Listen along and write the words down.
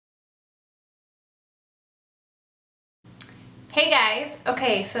Hey guys!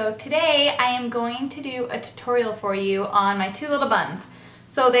 Okay, so today I am going to do a tutorial for you on my two little buns.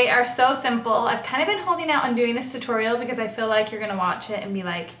 So they are so simple. I've kind of been holding out on doing this tutorial because I feel like you're going to watch it and be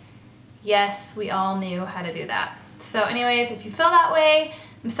like, yes, we all knew how to do that. So anyways, if you feel that way,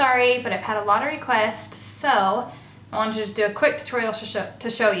 I'm sorry, but I've had a lot of requests, so I want to just do a quick tutorial to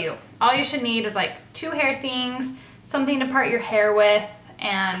show you. All you should need is like two hair things, something to part your hair with,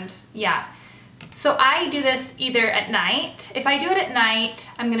 and yeah. So I do this either at night. If I do it at night,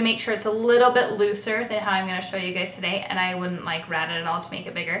 I'm going to make sure it's a little bit looser than how I'm going to show you guys today, and I wouldn't like rat it at all to make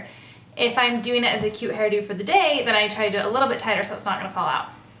it bigger. If I'm doing it as a cute hairdo for the day, then I try to do it a little bit tighter so it's not going to fall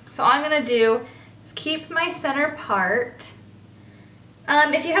out. So all I'm going to do is keep my center part.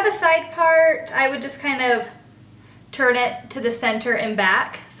 If you have a side part, I would just kind of turn it to the center and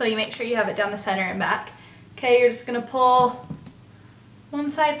back, so you make sure you have it down the center and back. Okay, you're just going to pull one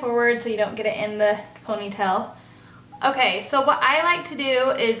side forward so you don't get it in the ponytail. Okay, so what I like to do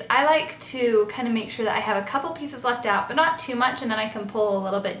is I like to kind of make sure that I have a couple pieces left out, but not too much, and then I can pull a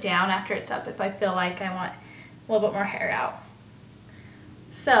little bit down after it's up if I feel like I want a little bit more hair out.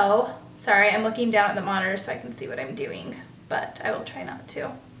 So, sorry, I'm looking down at the monitor so I can see what I'm doing, but I will try not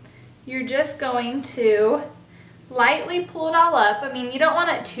to. You're just going to lightly pull it all up. I mean, you don't want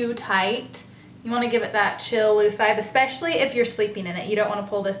it too tight. You want to give it that chill, loose vibe, especially if you're sleeping in it. You don't want to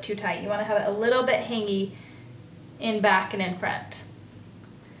pull this too tight. You want to have it a little bit hangy in back and in front.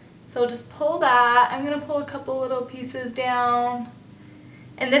 So just pull that. I'm going to pull a couple little pieces down.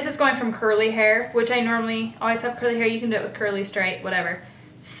 And this is going from curly hair, which I normally always have curly hair. You can do it with curly, straight, whatever.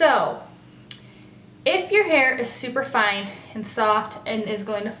 So if your hair is super fine and soft and is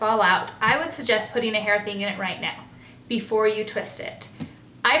going to fall out, I would suggest putting a hair thing in it right now before you twist it.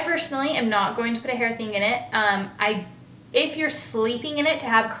 I personally am not going to put a hair thing in it. If you're sleeping in it to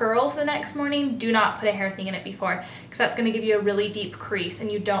have curls the next morning, do not put a hair thing in it before, because that's going to give you a really deep crease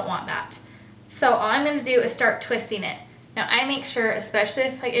and you don't want that. So all I'm going to do is start twisting it. Now I make sure, especially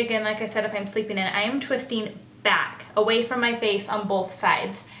if, again, like I said, if I'm sleeping in it, I am twisting back, away from my face on both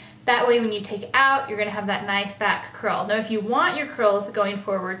sides. That way when you take it out, you're going to have that nice back curl. Now if you want your curls going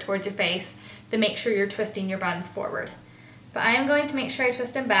forward towards your face, then make sure you're twisting your buns forward. But I am going to make sure I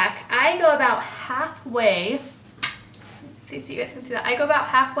twist them back. I go about halfway, so you guys can see that. I go about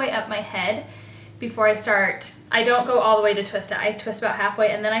halfway up my head before I start. I don't go all the way to twist it. I twist about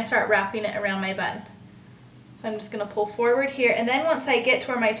halfway and then I start wrapping it around my bun. So I'm just going to pull forward here, and then once I get to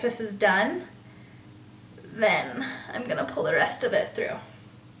where my twist is done, then I'm going to pull the rest of it through.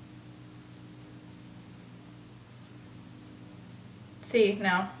 See,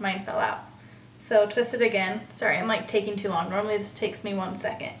 now mine fell out. So twist it again. Sorry, I'm like taking too long. Normally this takes me 1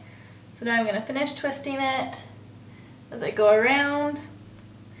 second. So now I'm going to finish twisting it as I go around.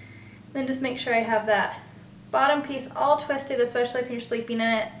 Then just make sure I have that bottom piece all twisted, especially if you're sleeping in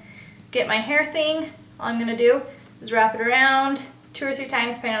it. Get my hair thing. All I'm going to do is wrap it around 2 or 3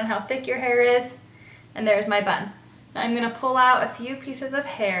 times depending on how thick your hair is. And there's my bun. Now I'm going to pull out a few pieces of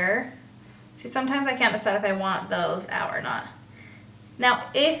hair. See, sometimes I can't decide if I want those out or not. Now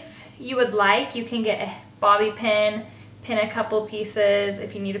if you would like, you can get a bobby pin, pin a couple pieces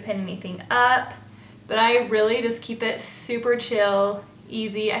if you need to pin anything up, but I really just keep it super chill,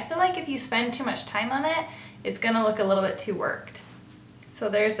 easy. I feel like if you spend too much time on it, it's gonna look a little bit too worked. So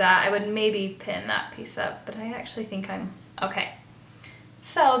there's that. I would maybe pin that piece up, but I actually think I'm okay.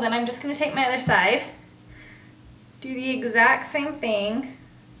 So then I'm just gonna take my other side, do the exact same thing,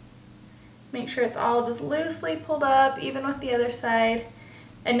 make sure it's all just loosely pulled up, even with the other side.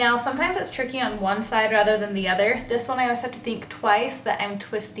 And now sometimes it's tricky on one side rather than the other. This one I always have to think twice that I'm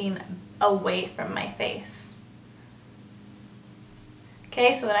twisting away from my face.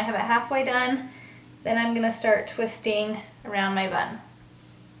 Okay, so then I have it halfway done. Then I'm going to start twisting around my bun.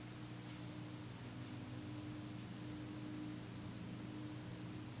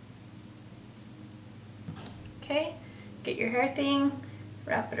 Okay, get your hair thing,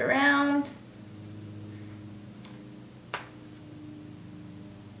 wrap it around.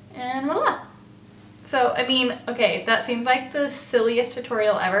 And voila! So, I mean, okay, that seems like the silliest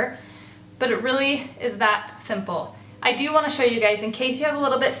tutorial ever, but it really is that simple. I do want to show you guys, in case you have a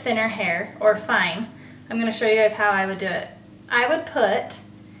little bit thinner hair, or fine, I'm going to show you guys how I would do it. I would put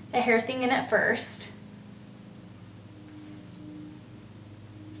a hair thing in it first.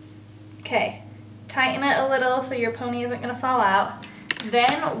 Okay, tighten it a little so your pony isn't going to fall out.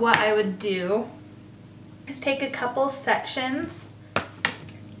 Then what I would do is take a couple sections.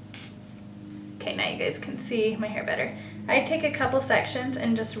 Okay, now you guys can see my hair better. I'd take a couple sections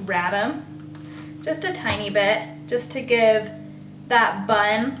and just rat them, just a tiny bit, just to give that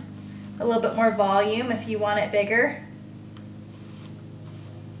bun a little bit more volume if you want it bigger.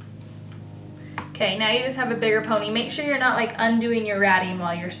 Okay, now you just have a bigger pony. Make sure you're not like undoing your ratting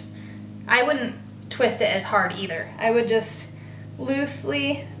while you're, I wouldn't twist it as hard either. I would just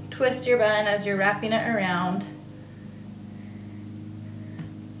loosely twist your bun as you're wrapping it around.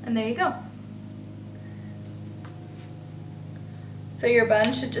 And there you go. So your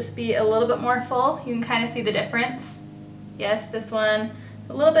bun should just be a little bit more full. You can kind of see the difference. Yes, this one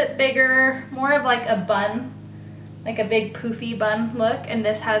a little bit bigger, more of like a bun, like a big poofy bun look, and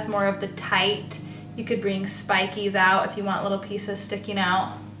this has more of the tight. You could bring spikies out if you want little pieces sticking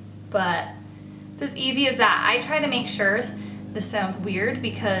out, but it's as easy as that. I try to make sure, this sounds weird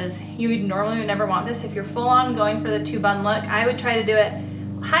because you would normally never want this. If you're full on going for the 2-bun look, I would try to do it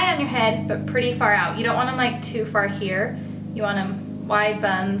high on your head, but pretty far out. You don't want them like too far here. You want them wide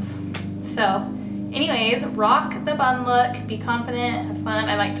buns. So anyways, rock the bun look, be confident, have fun.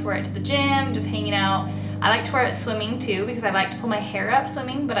 I like to wear it to the gym, just hanging out. I like to wear it swimming too because I like to pull my hair up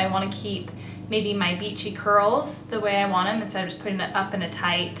swimming, but I want to keep maybe my beachy curls the way I want them instead of just putting it up in a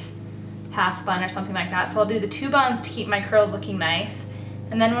tight half bun or something like that. So I'll do the 2 buns to keep my curls looking nice.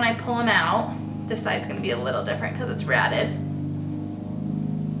 And then when I pull them out, this side's gonna be a little different because it's ratted.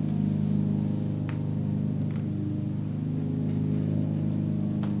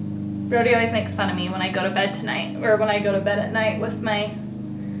 Brody always makes fun of me when I go to bed tonight, or when I go to bed at night with my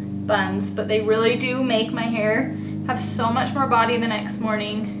buns, but they really do make my hair have so much more body the next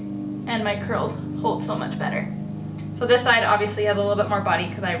morning and my curls hold so much better. So this side obviously has a little bit more body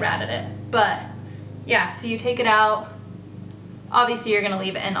because I ratted it, but yeah, so you take it out. Obviously you're gonna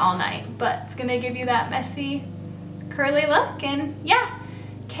leave it in all night, but it's gonna give you that messy, curly look, and yeah.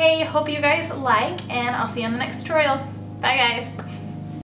 Okay, hope you guys like, and I'll see you on the next tutorial. Bye guys.